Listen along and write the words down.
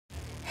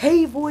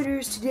Hey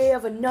Voiders, today I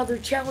have another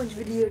challenge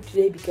video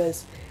today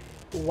because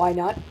why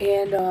not?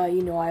 And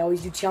you know, I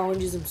always do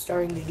challenges. I'm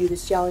starting to do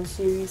this challenge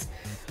series,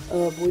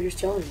 Voiders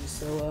challenges.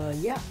 So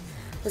yeah,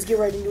 let's get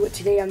right into it.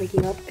 Today I'm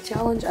making up a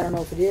challenge. I don't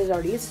know if it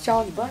already is a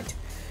challenge, but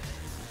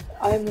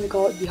I'm gonna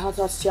call it the hot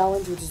sauce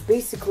challenge, which is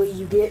basically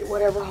you get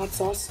whatever hot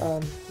sauce.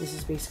 This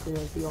is basically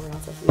like the only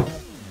hot sauce we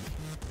have.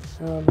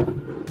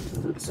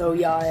 So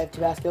yeah, I have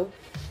Tabasco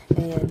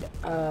and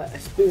a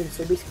spoon.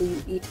 So basically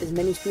you eat as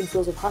many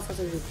spoonfuls of hot sauce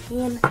as you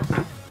can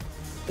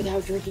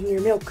without drinking your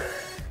milk.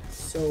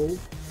 So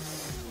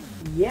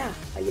yeah,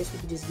 I guess we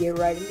can just get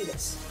right into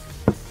this.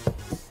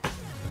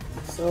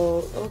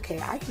 So okay,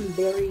 I am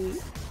very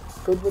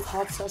good with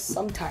hot sauce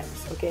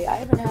sometimes. Okay, I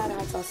haven't had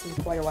hot sauce in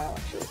quite a while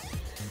actually.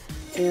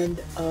 And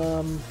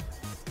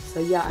so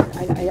yeah,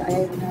 I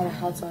haven't had a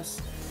hot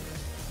sauce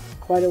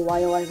quite a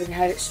while. I haven't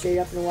had it straight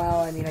up in a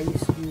while. I mean, I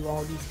used to do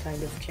all these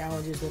kind of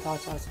challenges with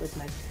hot sauce with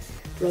my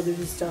brothers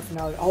and stuff, and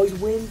I would always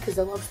win because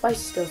I love spicy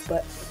stuff,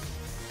 but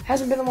it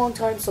hasn't been a long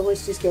time, so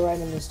let's just get right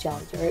into this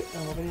challenge. Alright,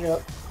 I'm opening it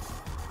up.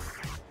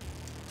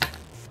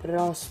 Put it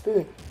on a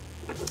spoon.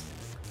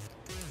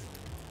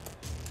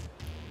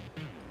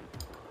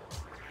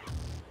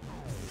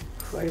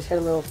 I just had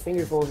a little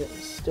fingerful of it, and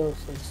it's still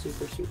like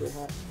super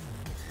hot.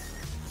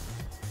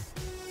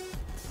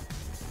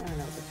 I don't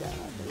know if it's that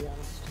hot, to be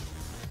honest.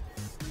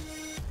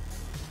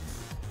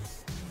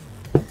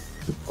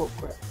 Oh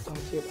crap, don't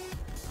see it.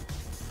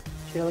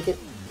 Should I lick it?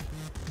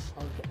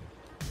 I'll lick it.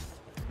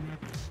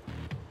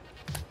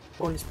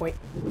 Bonus point.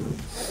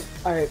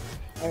 Alright,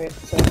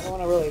 so I don't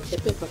want to really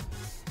tip it, but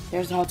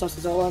there's the hot sauce,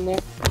 it's all on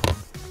there.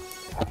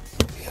 Oh,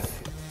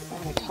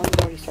 my tongue's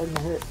already starting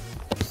to hurt.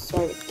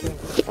 Sorry about the camera.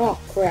 Oh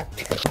crap.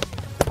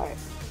 Alright.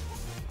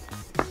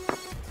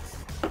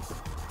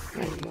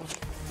 There we go.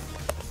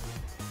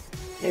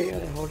 There we go,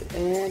 then hold it.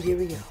 And here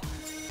we go.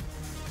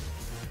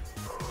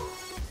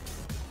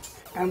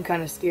 I'm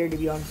kind of scared, to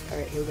be honest.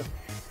 Alright, here we go.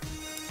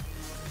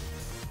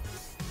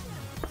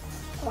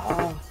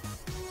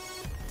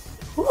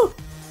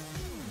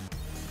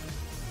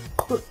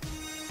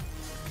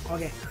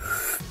 Okay.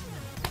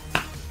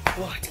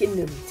 Oh, it's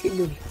getting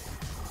to me.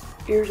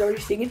 Ears already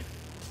singing.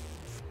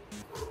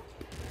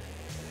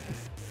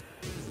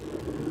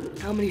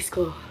 How many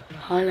skull?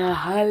 Hala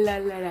hala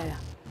la la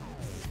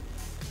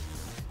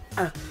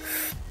la.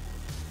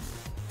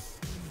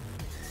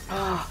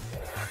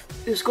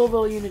 The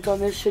Scoville units on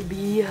this should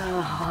be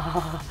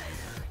I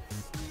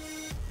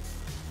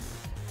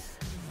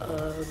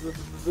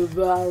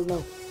don't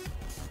know,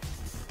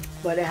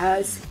 but it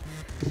has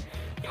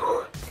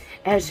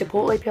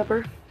chipotle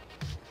pepper,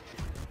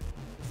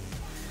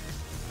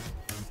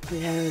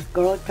 it has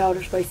garlic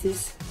powder,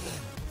 spices,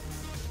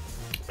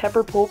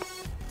 pepper pulp,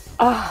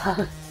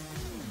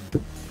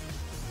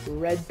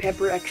 red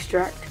pepper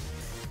extract,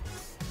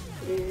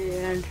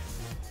 and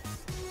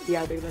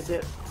yeah, I think that's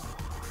it.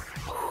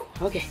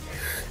 Okay,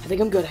 I think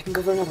I'm good. I can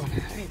go for another one.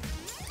 Alright,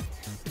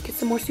 let's get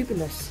some more soup in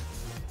this.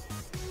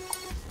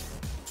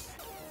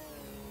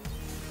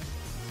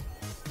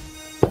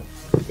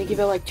 Think of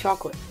it like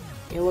chocolate.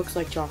 It looks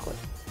like chocolate.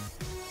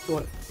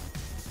 What?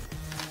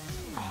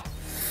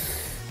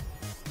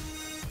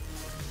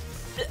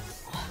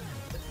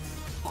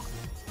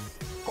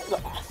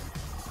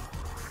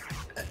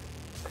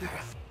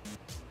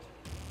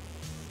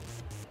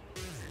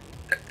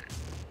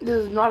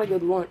 This is not a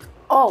good one.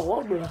 Oh,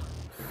 what bro?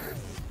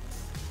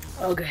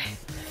 Okay.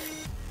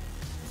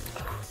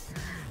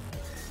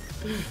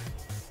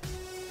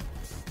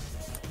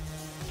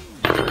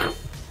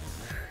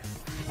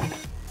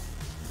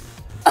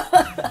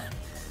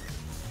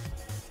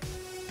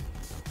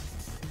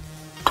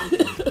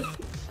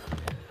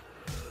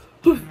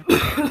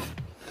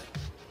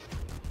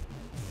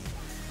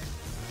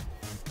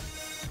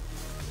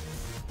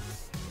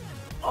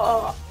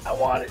 Oh, I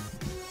want it.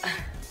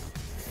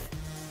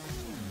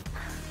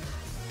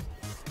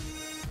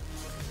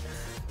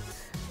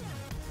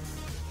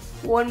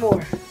 One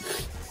more.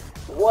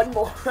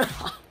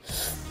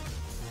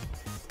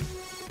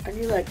 I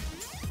need like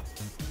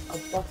a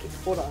bucket.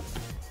 Hold on.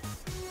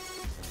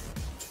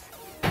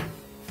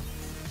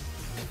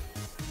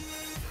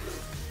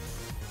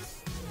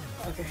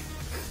 Okay.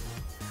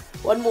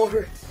 One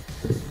more.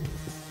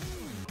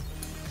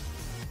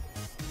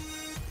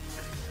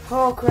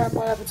 Oh crap,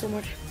 why happened so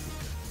much?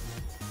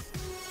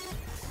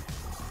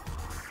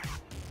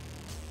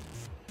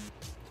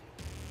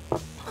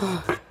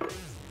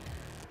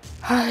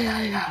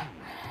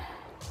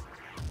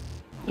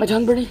 My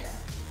tongue burning?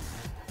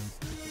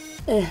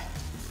 Is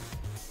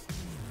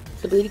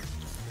it bleeding?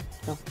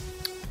 No.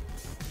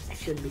 It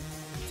shouldn't be.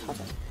 It's hot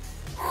sauce.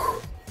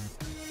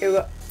 Here we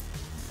go.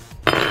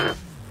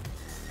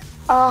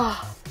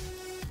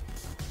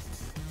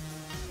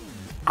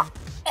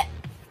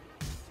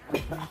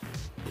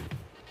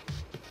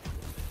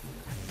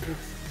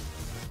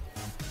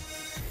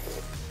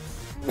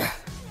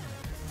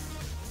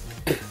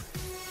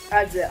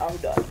 That's it, I'm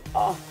done.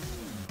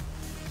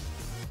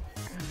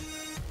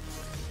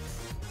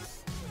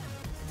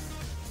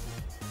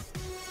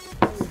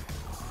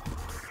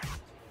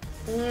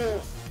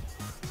 Ah.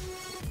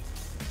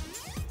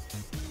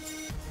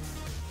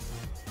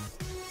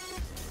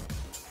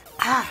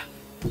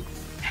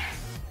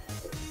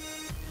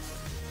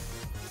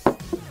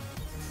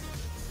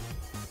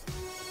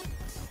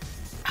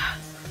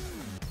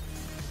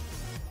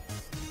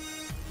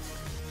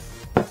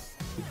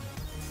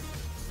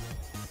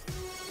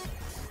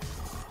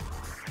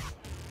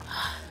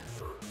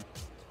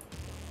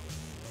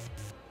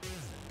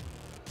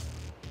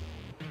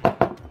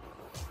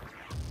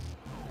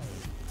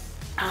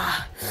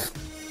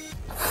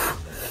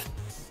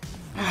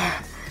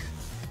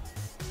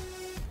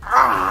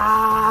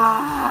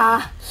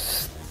 Ah!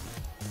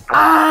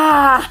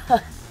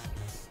 Ah!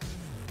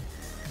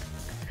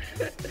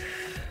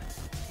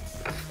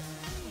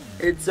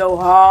 It's so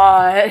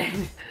hot.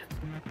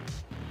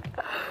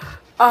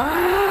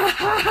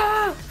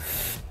 Ah!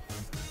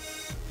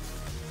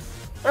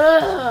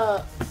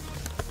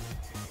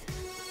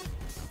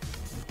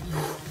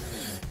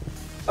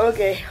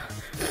 Okay,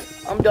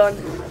 I'm done.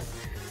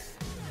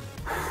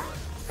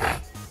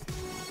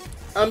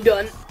 I'm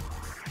done.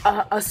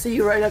 I'll see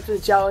you right after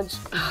the challenge.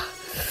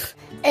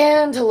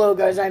 And hello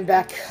guys, I'm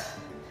back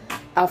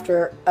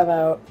after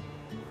about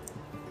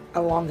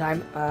a long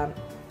time.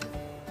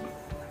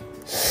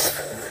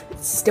 It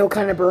still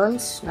kind of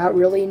burns, not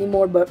really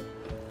anymore, but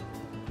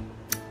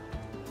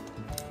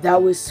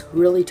that was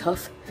really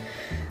tough.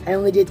 I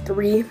only did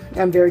 3.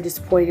 I'm very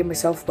disappointed in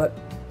myself, but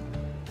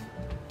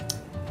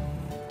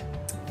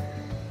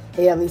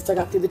hey, at least I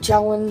got through the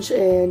challenge,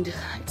 and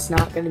it's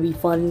not going to be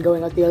fun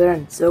going out the other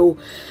end. So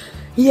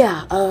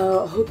yeah,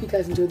 hope you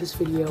guys enjoyed this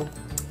video.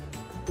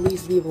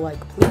 Please leave a like.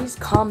 Please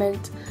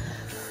comment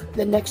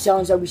the next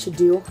challenge that we should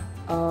do.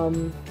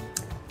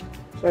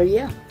 So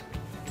yeah,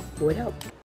 wait out.